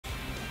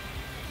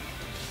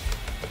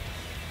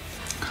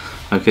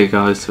Okay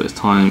guys, so it's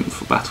time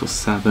for Battle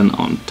 7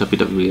 on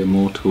WWE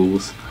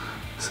Immortals.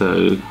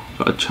 So,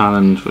 got a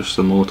challenge versus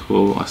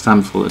Immortal. I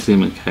stand before the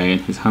Demon Kane,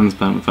 his hands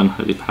burnt with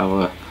unholy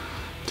power.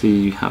 Do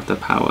you have the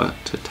power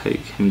to take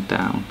him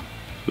down?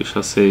 We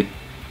shall see.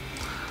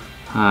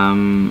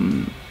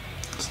 So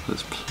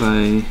let's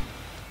play.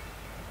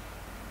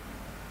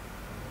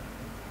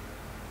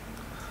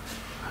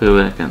 Who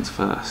are we against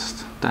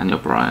first? Daniel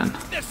Bryan.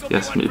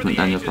 Yes, movement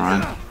Daniel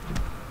Bryan.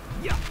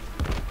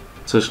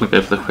 So just going to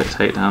go for the quick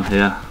takedown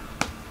here.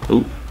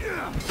 Ooh,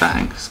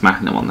 bang,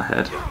 smacking him on the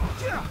head.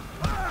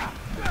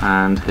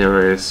 And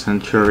here is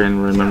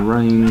Centurion Roman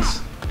Reigns.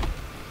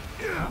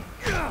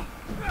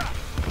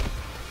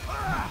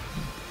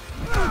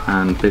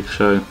 And Big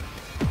Show.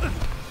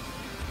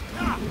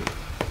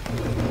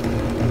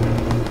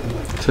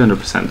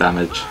 200%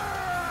 damage.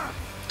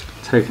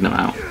 Taking him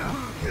out.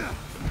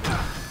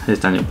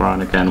 Here's Daniel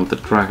Bryan again with the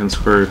Dragon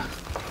Screw.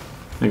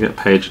 I get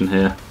Paige in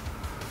here.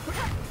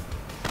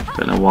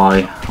 Don't know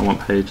why I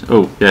want Paige.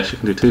 Oh, yeah, she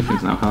can do two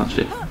things now, can't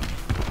she?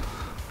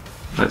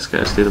 Let's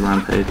get her to do the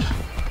Rampage.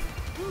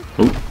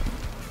 Oh,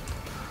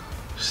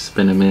 she's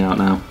spinning me out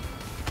now.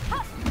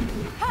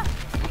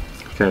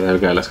 Okay, there we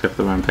go. Let's go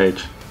for the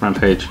Rampage.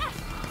 Rampage.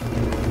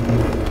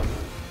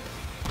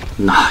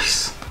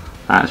 Nice.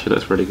 That actually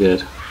looks really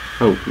good.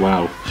 Oh,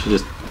 wow. She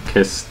just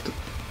kissed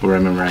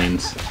Roman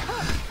Reigns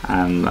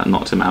and that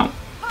knocked him out.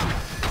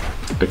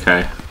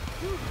 Okay.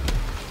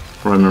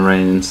 Roman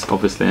Reigns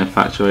obviously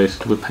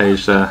infatuated with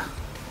Paige there.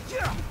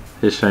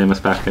 Here's Sheamus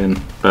back in,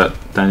 but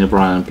Daniel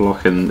Bryan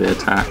blocking the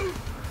attack.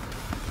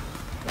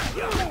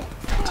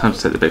 Time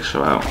to take the Big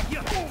Show out.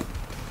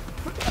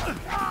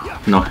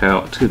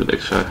 Knockout to the Big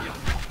Show.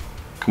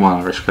 Come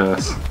on, Irish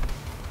Curse.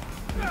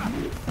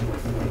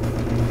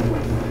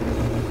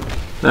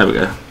 There we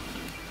go.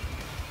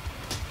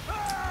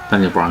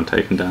 Daniel Bryan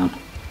taken down.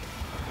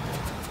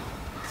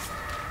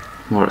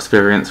 More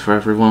experience for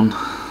everyone.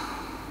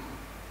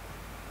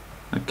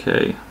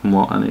 Okay,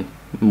 more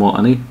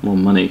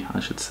money, I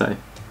should say.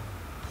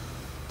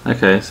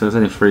 Okay, so there's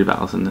only 3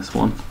 battles in this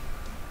one.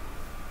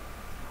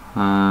 So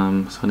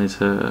I need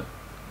to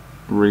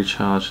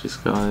recharge these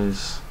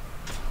guys.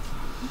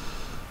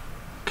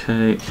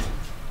 Okay,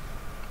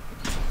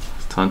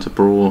 it's time to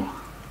brawl.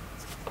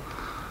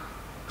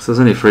 So there's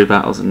only 3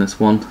 battles in this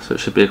one, so it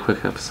should be a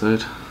quick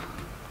episode.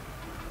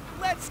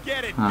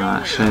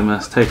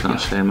 Sheamus, taking on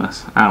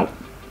Sheamus. Ow.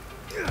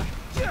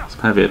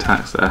 Some heavy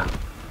attacks there.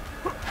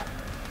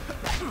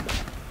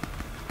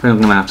 I think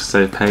I'm going to have to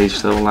save Paige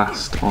till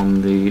last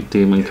on the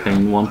Demon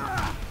Kane one.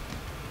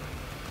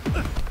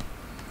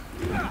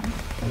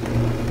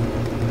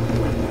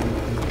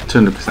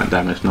 %200%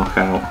 damage,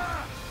 knockout.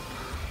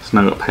 So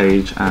now I've got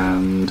Paige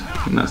and I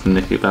think that's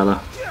Nikki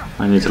Bella.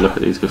 I need to look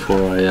at these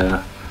before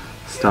I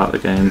start the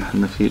game in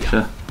the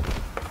future.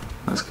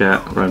 Let's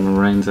get Roman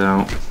Reigns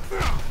out.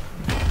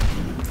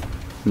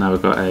 Now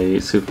we've got a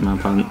Superman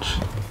punch.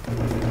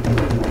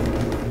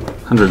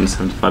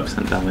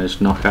 175% damage,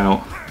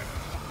 knockout.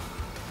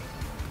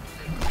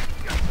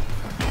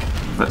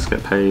 Let's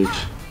get Paige.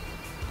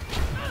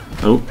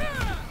 Oh,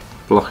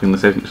 blocking the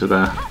signature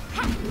there.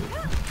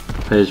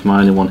 Paige, my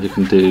only one who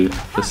can do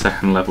the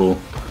 2nd level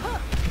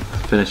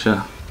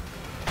finisher.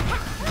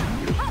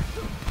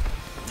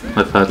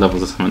 My 3rd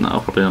levels are something that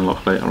I'll probably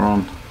unlock later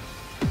on.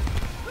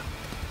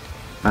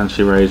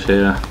 Banshee Rage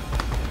here.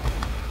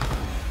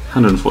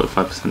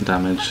 145%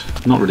 damage.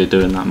 Not really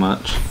doing that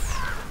much.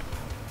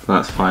 But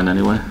that's fine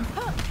anyway.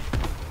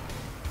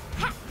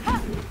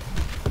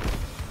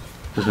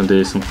 Just going to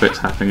do some quick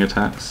tapping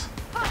attacks.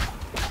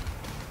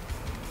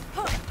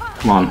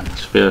 Come on, it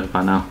should be over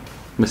by now.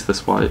 Missed the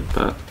swipe,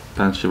 but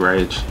Banshee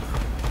Rage.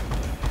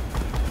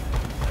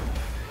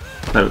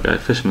 There we go,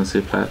 Fisherman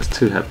Suplex,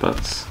 2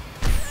 headbutts,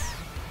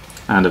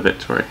 and a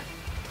victory.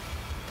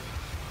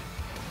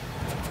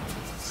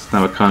 So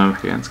now we're kind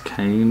of against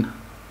Kane.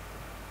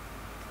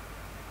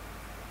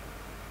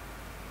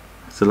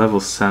 It's a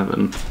level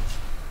 7.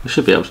 We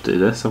should be able to do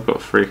this. I've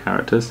got 3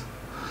 characters.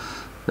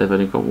 They've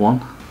only got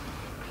 1.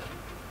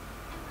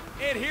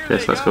 Okay,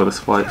 so let's go with the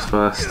swipes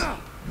first.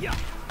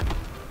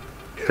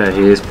 Okay,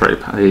 he is pretty.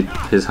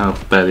 His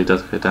health barely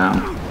does go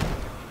down.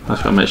 I've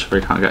got to make sure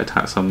he can't get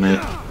attacks on me.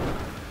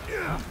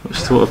 Which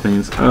sort of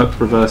means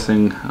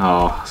reversing.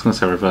 Oh, I was going to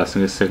say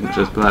reversing his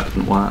signatures, but that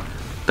didn't work.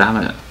 Damn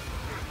it.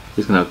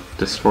 He's going to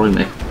destroy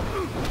me.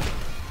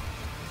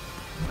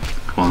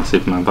 Come on,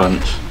 Superman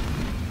punch.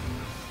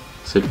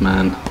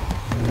 Superman.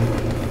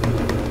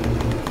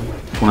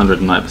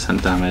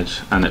 190%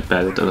 damage, and it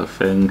barely does a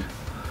thing.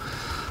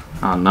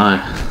 Oh no.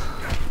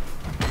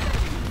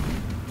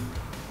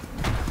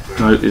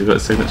 Nope, he's got a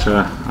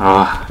signature.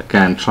 Ah, oh,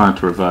 again, trying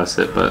to reverse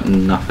it, but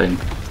nothing.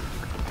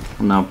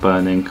 I'm now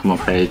burning. Come on,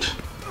 Paige.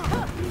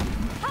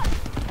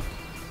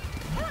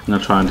 I'm going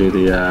to try and do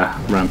the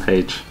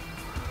Rampage.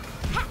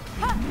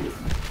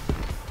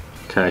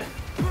 Okay.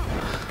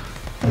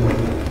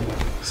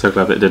 So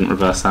glad it didn't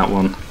reverse that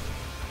one.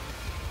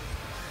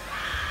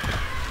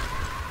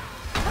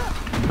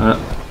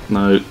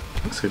 No,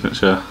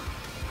 signature.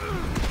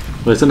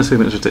 Well, he's done a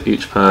signature to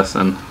each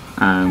person.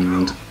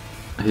 and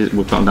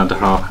we've gotten down to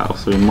half health,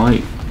 so we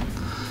might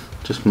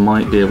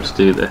be able to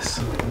do this.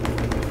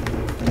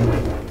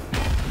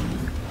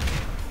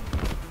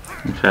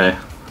 Okay,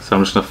 so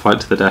I'm just going to fight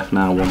to the death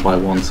now, one by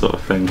one sort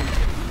of thing.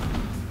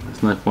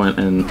 There's no point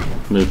in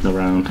moving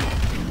around.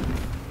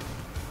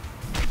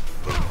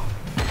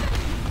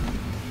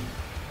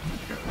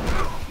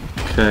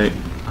 Okay,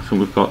 I think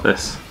we've got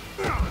this.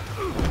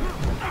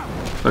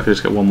 If I could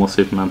just get one more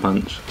Superman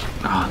punch.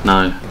 Oh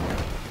no,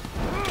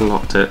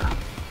 blocked it.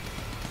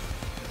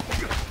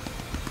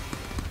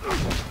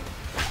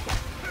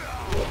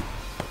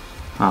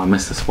 Oh, I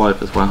missed the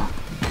swipe as well.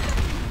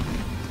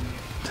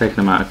 Taking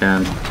him out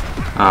again.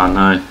 Oh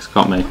no, he's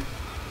got me.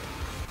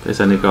 But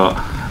he's only got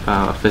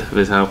about a fifth of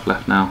his health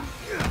left now.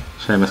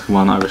 Sheamus, come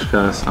on, Irish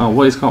Curse. Oh,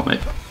 what, he's got me?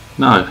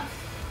 No.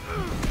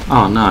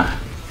 Oh no.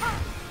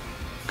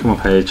 Come on,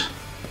 Paige.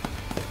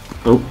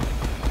 Oh,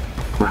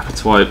 rapid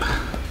swipe.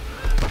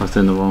 I was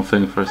doing the wrong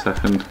thing for a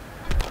second.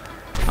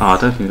 Oh, I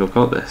don't think I've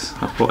got this.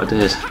 I thought I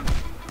did.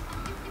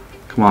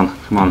 Come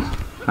on,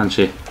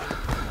 Banshee.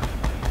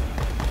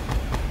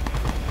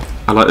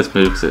 I like this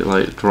move because it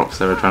like drops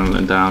their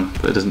adrenaline down,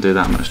 but it doesn't do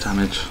that much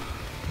damage.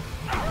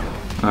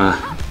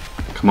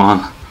 Come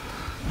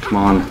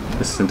on,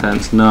 this is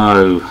intense.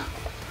 No!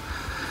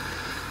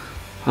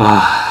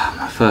 Ah,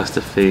 my first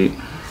defeat.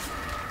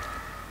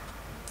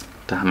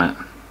 Damn it.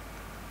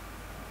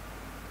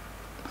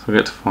 So I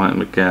get to fight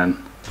him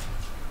again.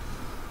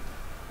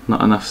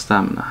 Not enough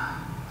stamina.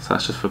 So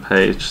that's just for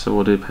Paige, so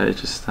we'll do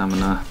Paige's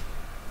stamina.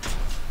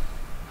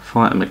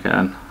 Fight him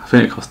again. I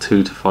think it costs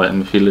 2 to fight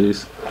him if you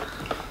lose.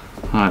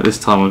 Alright, this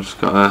time I've just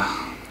got to...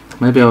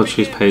 Maybe I'll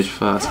choose Paige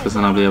first, because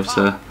then I'll be able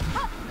to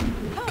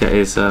get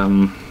his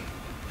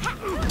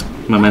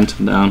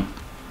momentum down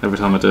every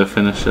time I do a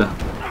finisher.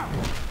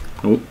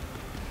 Oh.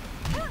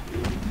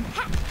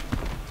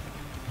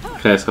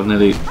 Okay, so I've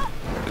nearly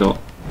got...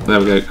 There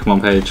we go, come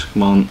on Paige,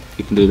 come on,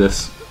 you can do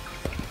this.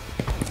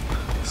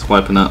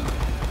 Swiping up.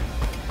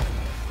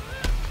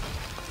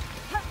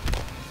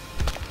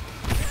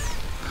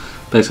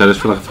 Basically, I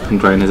just feel like if I can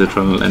drain his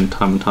adrenaline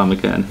time and time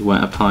again, he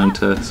won't have time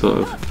to sort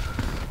of,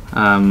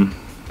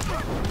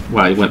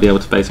 well, he won't be able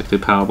to basically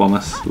powerbomb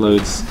us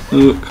loads.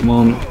 Ooh, come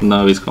on.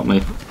 No, he's got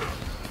me.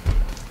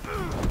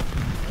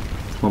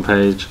 Come on,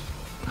 Paige.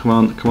 Come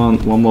on,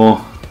 one more.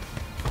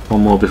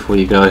 One more before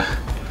you go.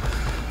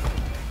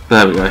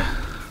 There we go.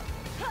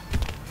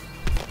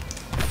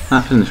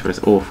 That finisher is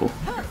awful.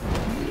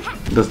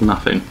 It does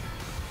nothing.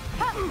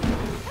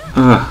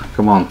 Ugh,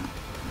 come on.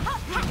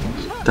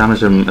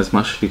 Damage him as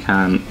much as you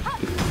can.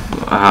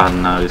 Ah,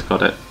 no, he's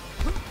got it.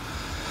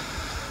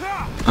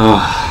 Oh,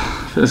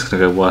 I think this is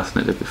going to go worse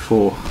than it did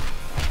before.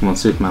 Come on,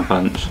 Superman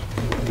punch.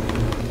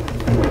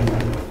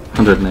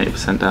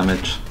 180%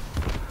 damage.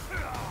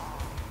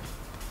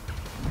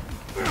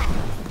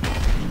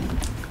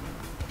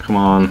 Come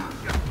on,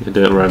 you can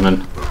do it,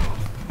 Roman.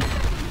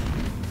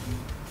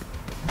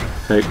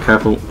 Okay,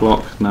 careful,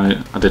 block.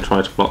 No, I did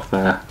try to block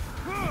there.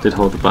 Did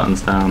hold the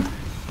buttons down.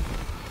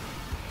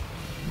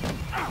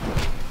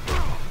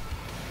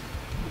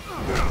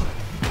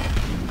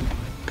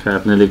 Okay,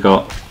 I've nearly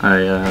got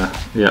a,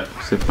 yep,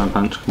 Superman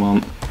punch, come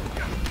on.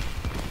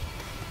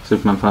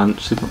 Superman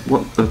punch,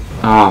 what the,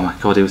 oh my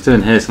god, he was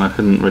doing his and I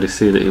couldn't really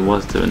see that he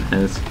was doing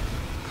his.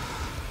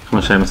 Come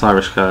on, Sheamus,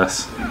 Irish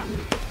Curse.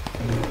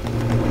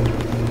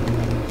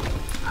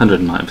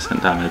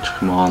 190% damage,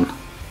 come on.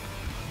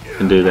 You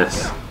can do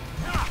this.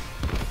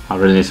 I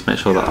really need to make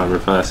sure that I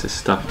reverse his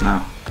stuff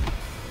now.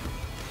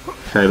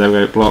 Okay, there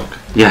we go, block.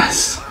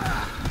 Yes!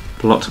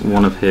 Blocked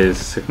one of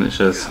his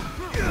signatures.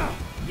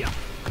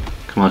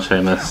 Come on,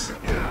 Sheamus.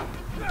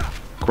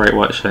 Great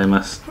White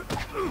Sheamus.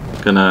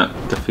 Gonna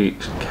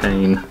defeat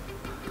Kane.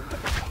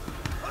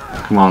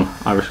 Come on,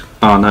 Irish.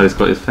 Oh no, he's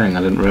got his thing,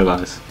 I didn't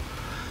realise.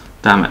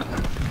 Damn it.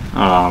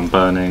 Oh, I'm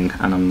burning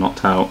and I'm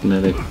knocked out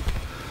nearly.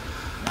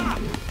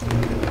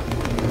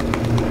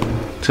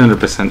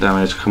 200%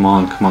 damage. Come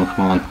on. I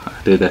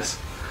can do this.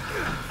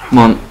 Come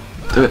on,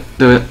 do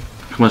it.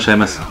 Come on,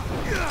 Sheamus.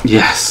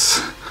 Yes!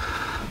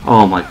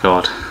 Oh my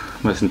god.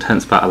 Most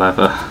intense battle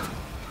ever.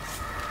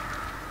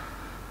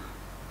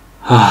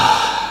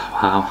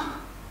 Wow.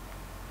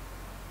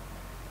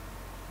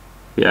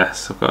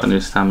 Yes, I've got a new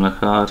stamina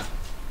card.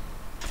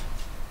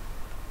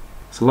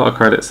 There's a lot of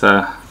credits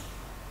there.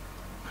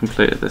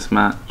 Completed this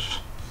match.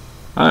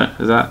 Oh,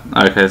 is that?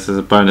 Okay, so there's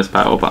a bonus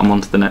battle, but I'm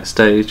on to the next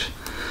stage.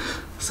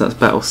 So that's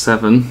battle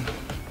 7.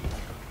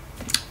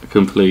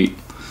 Complete.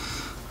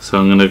 So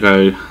I'm going to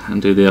go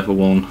and do the other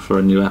one for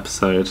a new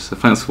episode. So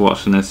thanks for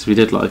watching this. If you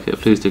did like it,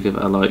 please do give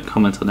it a like,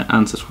 comment on it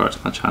and subscribe to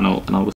my channel, and I will